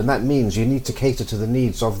re-elected, and that means you need to cater to the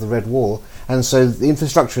needs of the Red Wall. And so the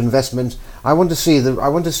infrastructure investment, I want to see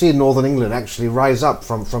Northern England actually rise up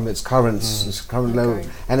from its current low.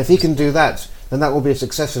 And if he can do that, then that will be a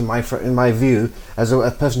success in my view as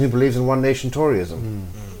a person who believes in one nation Toryism.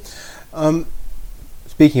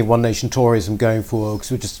 Speaking of one nation Toryism going forward,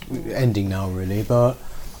 because we're just ending now really, but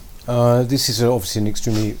this is obviously an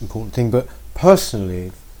extremely important thing. But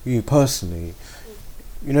you personally,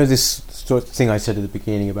 this sort of thing I said at the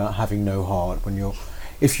beginning about having no heart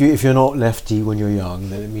if you're not lefty when you're young,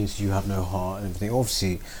 then it means you have no heart and everything.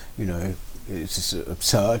 Obviously, it's just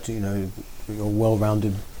absurd. You're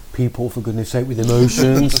well-rounded people, for goodness sake, with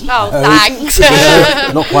emotions. Thanks.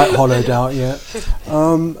 Not quite hollowed out yet.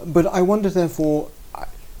 But I wonder, therefore,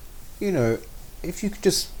 if you could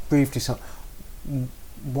just briefly say,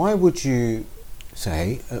 why would you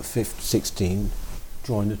say at 16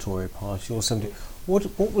 join the Tory party or something? Why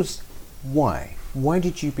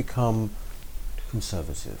did you become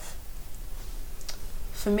conservative?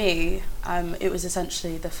 For me, it was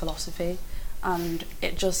essentially the philosophy, and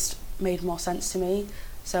it just made more sense to me.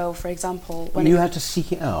 So, for example, when you had to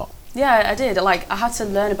seek it out. Yeah, I did. I had to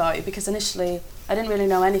learn about it, because initially I didn't really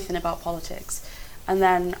know anything about politics, and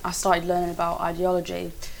then I started learning about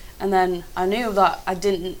ideology, and then I knew that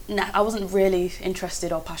I wasn't really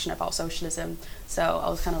interested or passionate about socialism. So I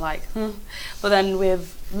was kind of like, But then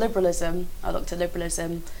with liberalism, I looked at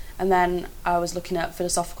liberalism, and then I was looking at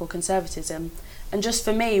philosophical conservatism. And just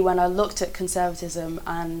for me, when I looked at conservatism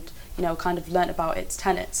and, kind of learnt about its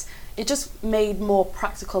tenets, it just made more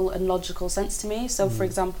practical and logical sense to me. So, for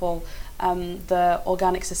example, the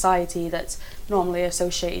organic society that's normally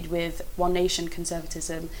associated with one nation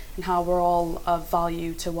conservatism, and how we're all of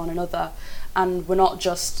value to one another, and we're not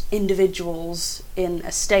just individuals in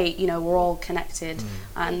a state, you know, we're all connected,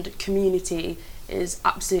 and community is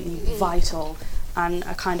absolutely vital, and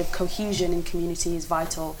a kind of cohesion in community is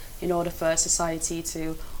vital in order for society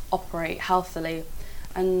to operate healthily.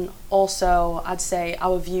 And also, I'd say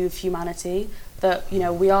our view of humanity, that, you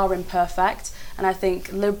know, we are imperfect, and I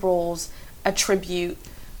think liberals attribute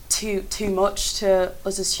too much to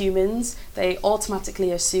us as humans. They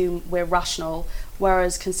automatically assume we're rational,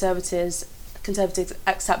 whereas conservatives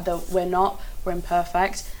accept that we're not, we're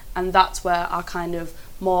imperfect, and that's where our kind of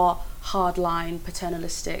more hardline,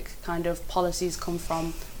 paternalistic kind of policies come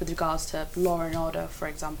from with regards to law and order, for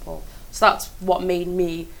example. So that's what made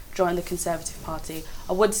me join the Conservative Party.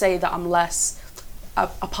 I would say that I'm less a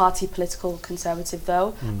party political conservative,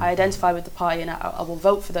 though. I identify with the party and I will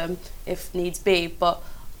vote for them if needs be, but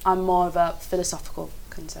I'm more of a philosophical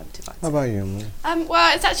conservative. How about you, Emily?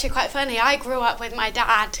 Well, it's actually quite funny. I grew up with my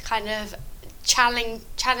dad kind of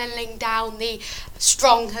channeling down the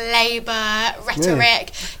strong Labour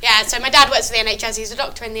rhetoric. Yeah, so my dad works for the NHS, he's a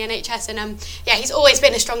doctor in the NHS, and he's always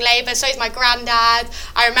been a strong Labour, so is my granddad.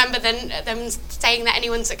 I remember them saying that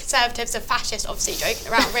anyone's a Conservative's a fascist, obviously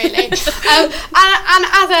joking around really. And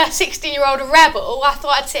as a 16-year-old rebel, I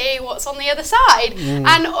thought I'd see what's on the other side.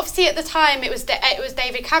 And obviously at the time it was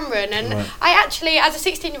David Cameron, and right. I actually, as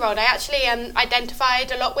a 16-year-old,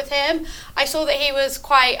 identified a lot with him. I saw that he was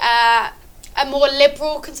quite a more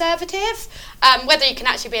liberal conservative. Whether you can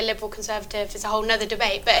actually be a liberal conservative is a whole nother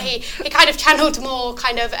debate, but he kind of channeled more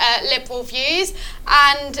kind of liberal views,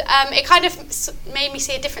 and it kind of made me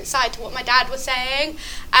see a different side to what my dad was saying.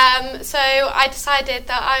 So I decided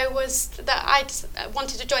that I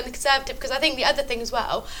wanted to join the Conservative, because I think the other thing as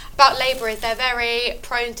well about Labour is they're very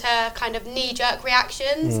prone to kind of knee-jerk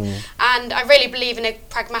reactions, and I really believe in a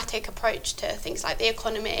pragmatic approach to things like the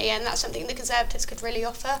economy, and that's something the Conservatives could really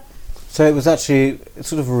offer. So it was actually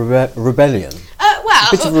sort of a rebellion. Well,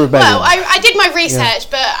 a bit of a rebellion. Well, I did my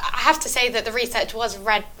research, but I have to say that the research was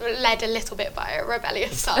led a little bit by a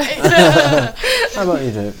rebellious side. How about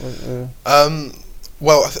you, Jake?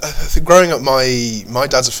 Well, I think growing up, my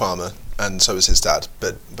dad's a farmer, and so was his dad.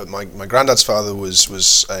 But my granddad's father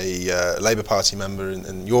was a Labour Party member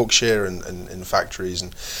in Yorkshire and in factories.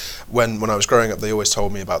 And when I was growing up, they always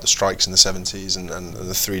told me about the strikes in the 70s and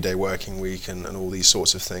the 3-day working week and all these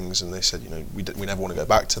sorts of things. And they said, you know, we never want to go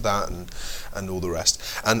back to that and all the rest.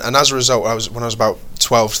 And as a result, when I was about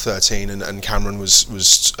 12 to 13, and Cameron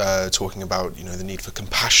was talking about, you know, the need for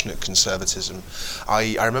compassionate conservatism,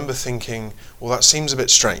 I remember thinking, well, that seems a bit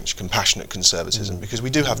strange, compassionate conservatism, because we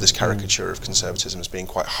do have this caricature of conservatism as being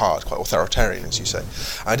quite hard, quite authoritarian, as you say.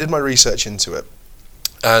 I did my research into it,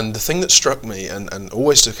 and the thing that struck me and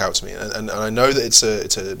always stuck out to me, and I know that it's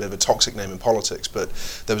a bit of a toxic name in politics, but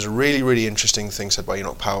there was a really, really interesting thing said by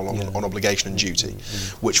Enoch Powell on obligation and duty,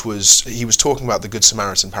 which was, he was talking about the Good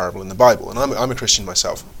Samaritan parable in the Bible, and I'm a Christian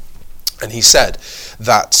myself. And he said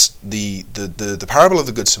that the parable of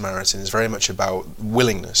the Good Samaritan is very much about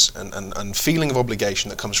willingness and feeling of obligation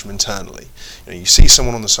that comes from internally. You know, you see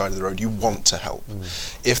someone on the side of the road, you want to help.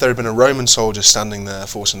 If there had been a Roman soldier standing there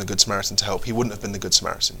forcing the Good Samaritan to help, he wouldn't have been the Good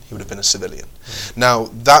Samaritan. He would have been a civilian.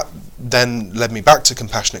 Now, that then led me back to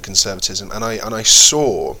compassionate conservatism, and I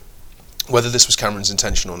saw, whether this was Cameron's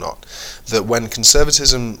intention or not, that when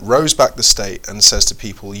conservatism rows back the state and says to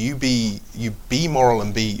people, you be moral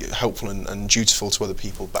and be helpful and dutiful to other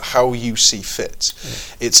people, but how you see fit,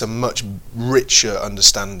 it's a much richer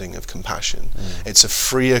understanding of compassion. It's a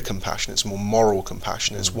freer compassion, it's a more moral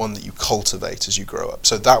compassion, it's one that you cultivate as you grow up.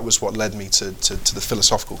 So that was what led me to the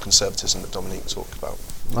philosophical conservatism that Dominique talked about.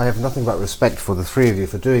 I have nothing but respect for the three of you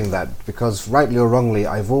for doing that, because rightly or wrongly,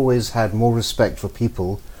 I've always had more respect for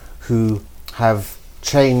people who have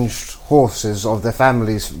changed horses of their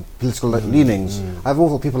families' political leanings. I've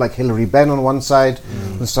also people like Hilary Benn on one side,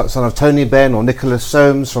 the son of Tony Benn, or Nicholas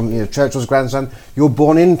Soames from Churchill's grandson. You're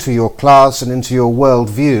born into your class and into your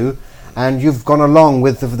world view, and you've gone along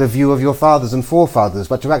with the view of your fathers and forefathers,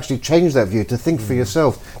 but to actually change that view, to think for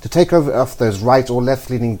yourself, to take off those right or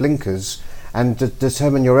left-leaning blinkers and to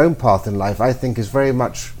determine your own path in life, I think is very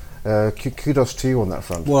much kudos to you on that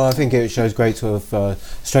front. Well, I think it shows great sort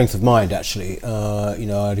of strength of mind, actually.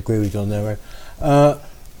 I'd agree with you on there.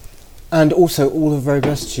 And also all the very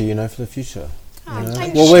best to you, for the future.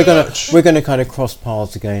 Well, we're gonna kind of cross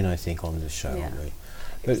paths again, I think, on this show, aren't we?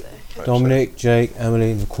 But Dominic, Jake,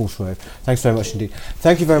 Emily, and of course, Rove, thanks very much indeed.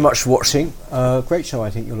 Thank you very much for watching. Great show,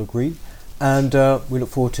 I think you'll agree. and we look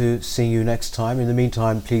forward to seeing you next time. In the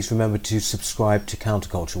meantime, please remember to subscribe to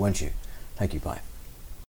Counterculture, won't you? Thank you, bye.